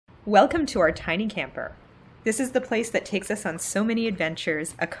Welcome to our tiny camper. This is the place that takes us on so many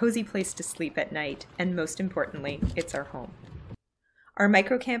adventures, a cozy place to sleep at night, and most importantly, it's our home. Our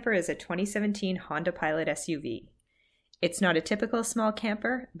microcamper is a 2017 Honda Pilot SUV. It's not a typical small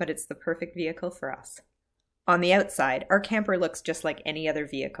camper, but it's the perfect vehicle for us. On the outside, our camper looks just like any other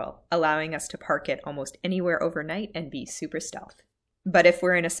vehicle, allowing us to park it almost anywhere overnight and be super stealth. But if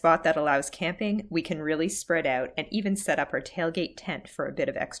we're in a spot that allows camping, we can really spread out and even set up our tailgate tent for a bit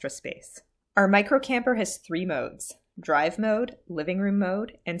of extra space. Our microcamper has 3 modes: drive mode, living room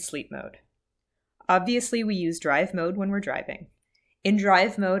mode, and sleep mode. Obviously, we use drive mode when we're driving. In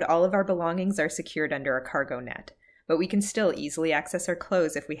drive mode, all of our belongings are secured under a cargo net, but we can still easily access our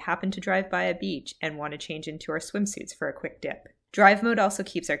clothes if we happen to drive by a beach and want to change into our swimsuits for a quick dip. Drive mode also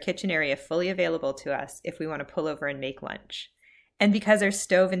keeps our kitchen area fully available to us if we want to pull over and make lunch. And because our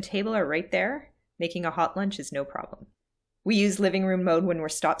stove and table are right there, making a hot lunch is no problem. We use living room mode when we're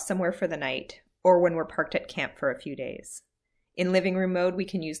stopped somewhere for the night, or when we're parked at camp for a few days. In living room mode, we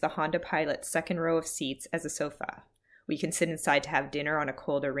can use the Honda Pilot's second row of seats as a sofa. We can sit inside to have dinner on a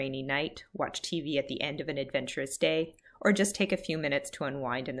cold or rainy night, watch TV at the end of an adventurous day, or just take a few minutes to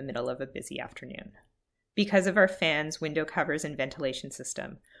unwind in the middle of a busy afternoon. Because of our fans, window covers, and ventilation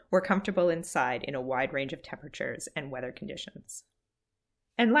system, we're comfortable inside in a wide range of temperatures and weather conditions.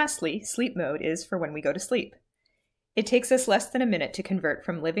 And lastly, sleep mode is for when we go to sleep. It takes us less than a minute to convert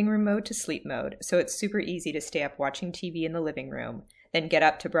from living room mode to sleep mode, so it's super easy to stay up watching TV in the living room, then get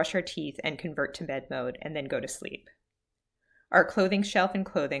up to brush our teeth and convert to bed mode, and then go to sleep. Our clothing shelf and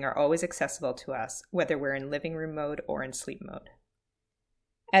clothing are always accessible to us, whether we're in living room mode or in sleep mode.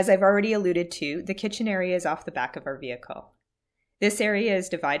 As I've already alluded to, the kitchen area is off the back of our vehicle. This area is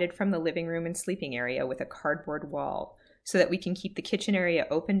divided from the living room and sleeping area with a cardboard wall, so that we can keep the kitchen area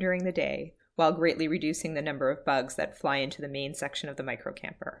open during the day, while greatly reducing the number of bugs that fly into the main section of the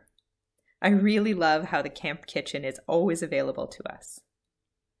microcamper. I really love how the camp kitchen is always available to us.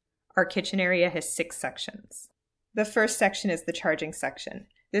 Our kitchen area has 6 sections. The first section is the charging section.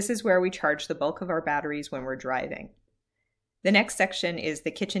 This is where we charge the bulk of our batteries when we're driving. The next section is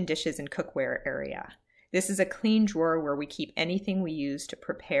the kitchen dishes and cookware area. This is a clean drawer where we keep anything we use to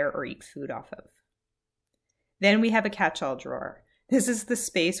prepare or eat food off of. Then we have a catch-all drawer. This is the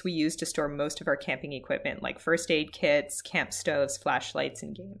space we use to store most of our camping equipment like first aid kits, camp stoves, flashlights,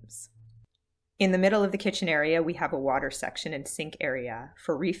 and games. In the middle of the kitchen area, we have a water section and sink area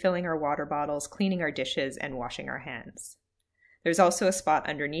for refilling our water bottles, cleaning our dishes, and washing our hands. There's also a spot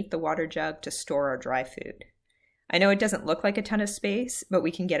underneath the water jug to store our dry food. I know it doesn't look like a ton of space, but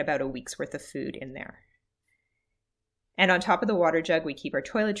we can get about a week's worth of food in there. And on top of the water jug, we keep our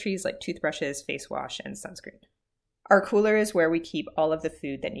toiletries like toothbrushes, face wash, and sunscreen. Our cooler is where we keep all of the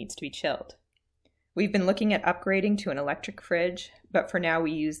food that needs to be chilled. We've been looking at upgrading to an electric fridge, but for now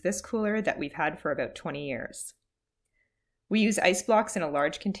we use this cooler that we've had for about 20 years. We use ice blocks in a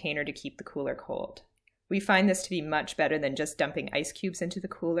large container to keep the cooler cold. We find this to be much better than just dumping ice cubes into the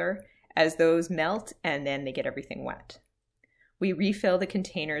cooler, as those melt and then they get everything wet. We refill the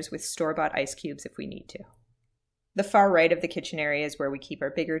containers with store-bought ice cubes if we need to. The far right of the kitchen area is where we keep our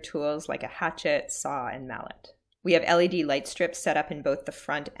bigger tools like a hatchet, saw, and mallet. We have LED light strips set up in both the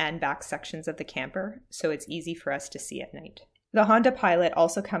front and back sections of the camper, so it's easy for us to see at night. The Honda Pilot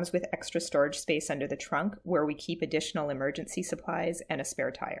also comes with extra storage space under the trunk where we keep additional emergency supplies and a spare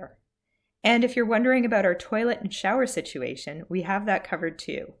tire. And if you're wondering about our toilet and shower situation, we have that covered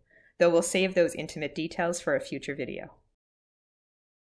too, though we'll save those intimate details for a future video.